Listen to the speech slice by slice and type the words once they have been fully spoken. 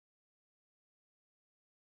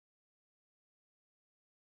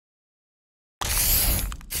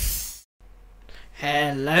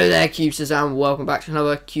Hello there, Cubesters, and welcome back to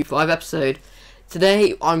another Q5 episode.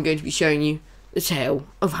 Today, I'm going to be showing you the tale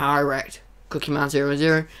of how I wrecked Cookie Man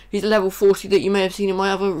 0 He's at level 40 that you may have seen in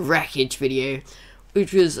my other wreckage video,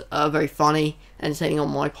 which was very funny, entertaining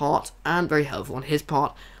on my part, and very helpful on his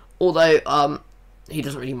part. Although, he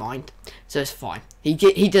doesn't really mind, so it's fine. He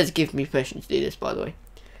does give me permission to do this, by the way.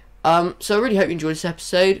 So I really hope you enjoyed this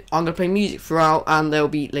episode. I'm going to play music throughout, and there will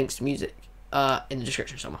be links to music in the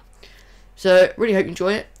description somewhere. So, really hope you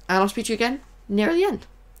enjoy it, and I'll speak to you again near the end.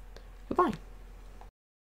 Goodbye.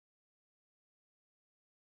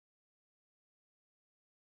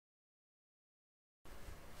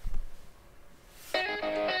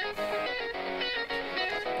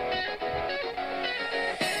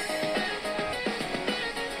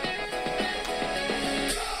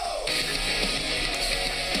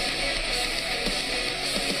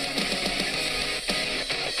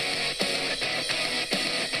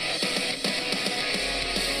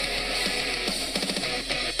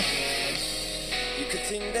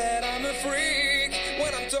 Think that I'm a freak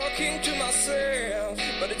when I'm talking to myself,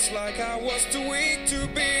 but it's like I was too weak to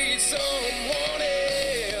be someone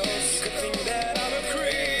else. You could think that I'm a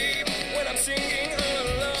creep when I'm singing all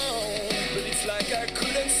alone, but it's like I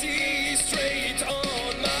couldn't see straight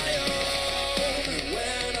on my own.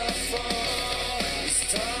 When I fall, we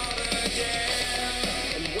start again,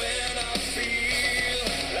 and when I feel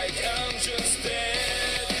like I'm just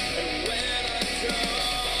dead, and when I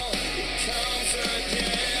call, it comes again.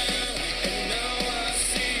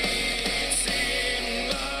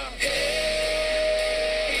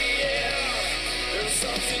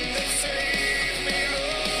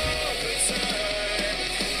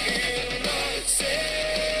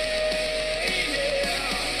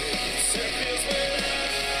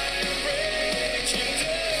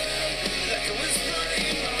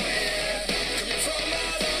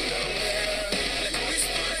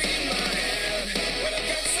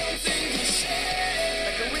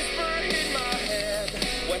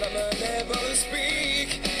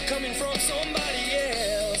 Coming from somebody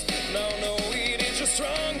else. Now no, it is just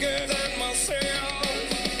stronger than myself.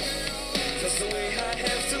 That's the way I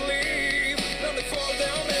have to live. Now they fall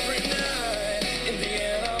down every night. In the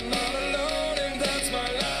end I'm not alone, and that's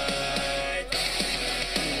my life.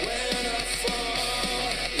 When I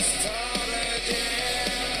fall, it starts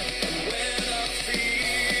again. And when I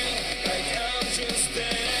feel like I'm just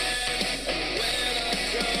dead, and when I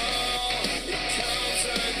call, it comes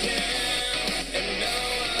again.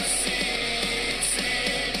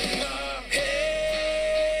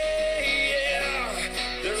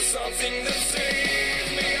 Something that saves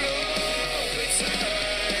me all the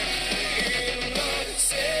time. It'll not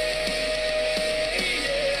say,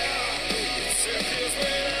 it circles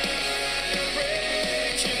when I'm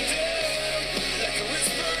breaking down, like a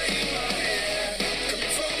whisper in my head,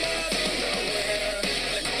 coming from out of nowhere,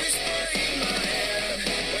 like a whisper in my head,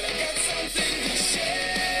 when I got something to share.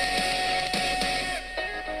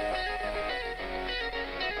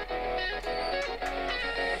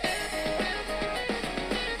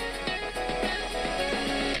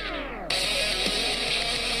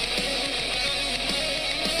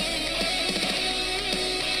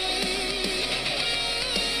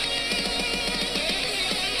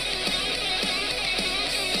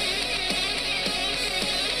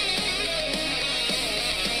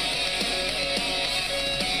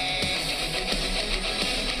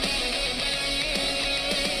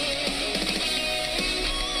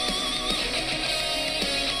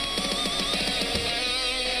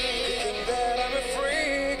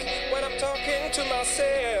 To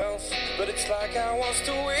myself, but it's like I was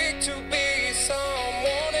too weak to be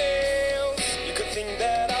someone else. You could think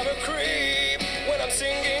that I'm a creep when I'm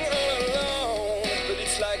singing all alone, but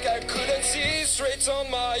it's like I couldn't see straight on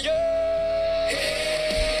my own.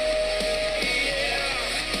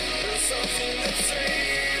 There's something that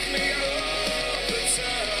saves me all the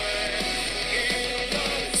time. It'll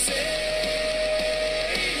not say,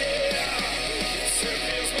 it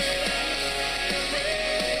circles when I'm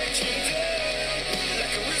breaking down.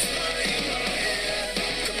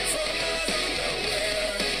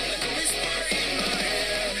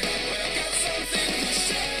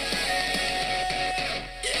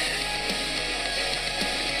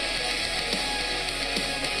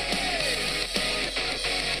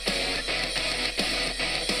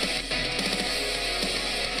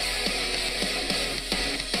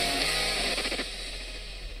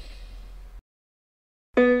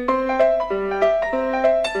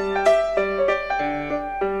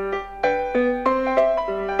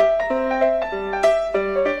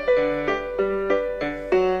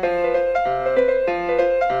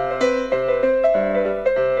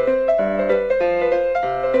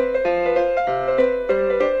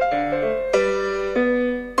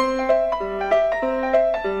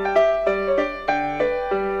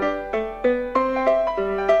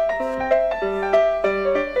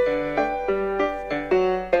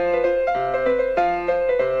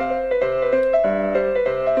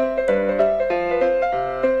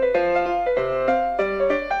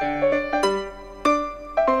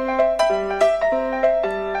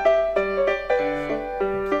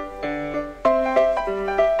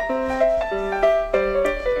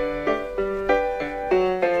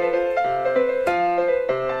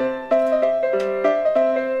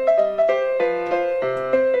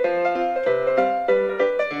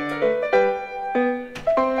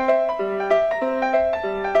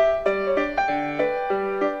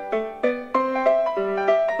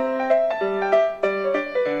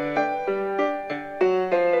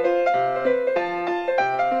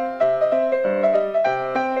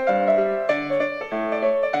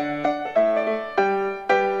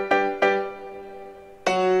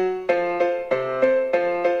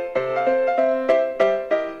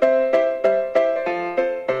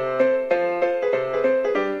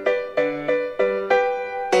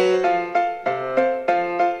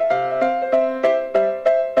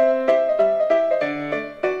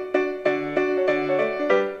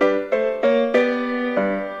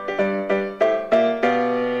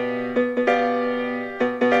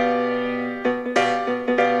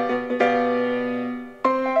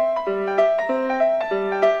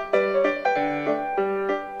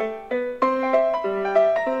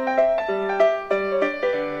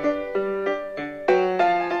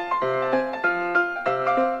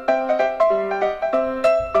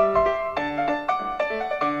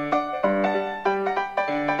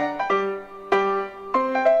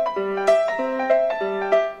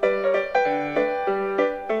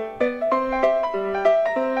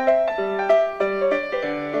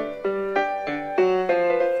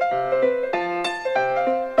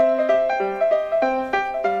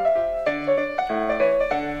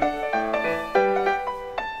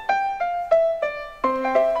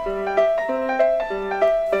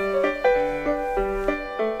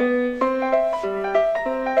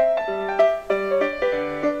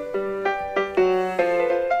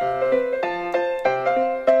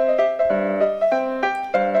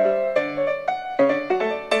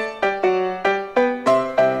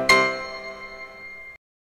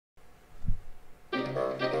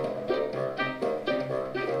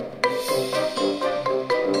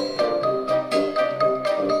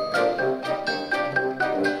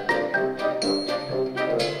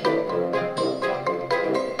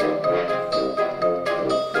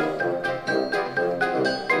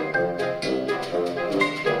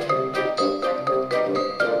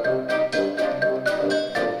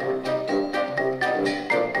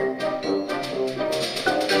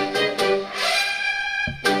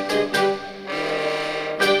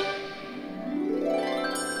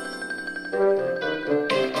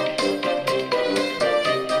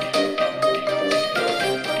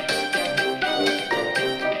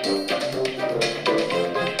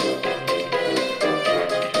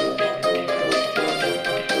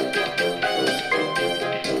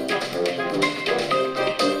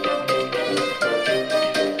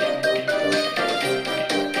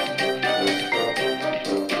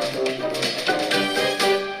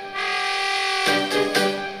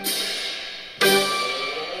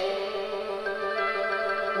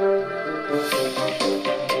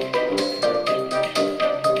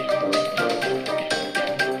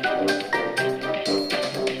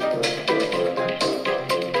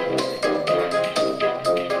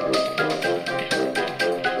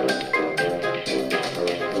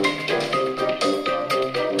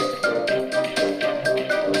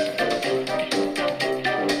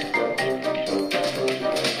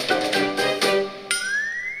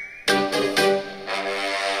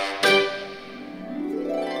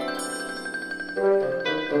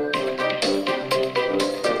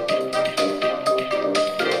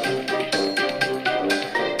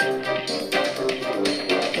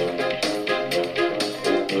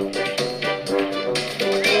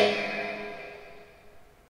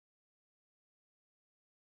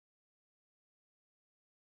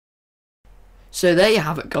 So there you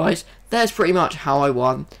have it, guys. There's pretty much how I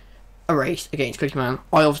won a race against Cookie Man.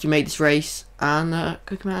 I obviously made this race, and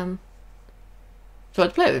Cookie Man tried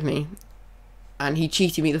to play it with me, and he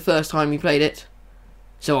cheated me the first time he played it,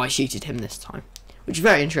 so I cheated him this time, which is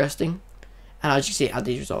very interesting. And as you can see, it had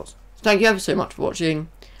these results. So thank you ever so much for watching.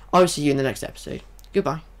 I will see you in the next episode.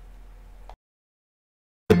 Goodbye.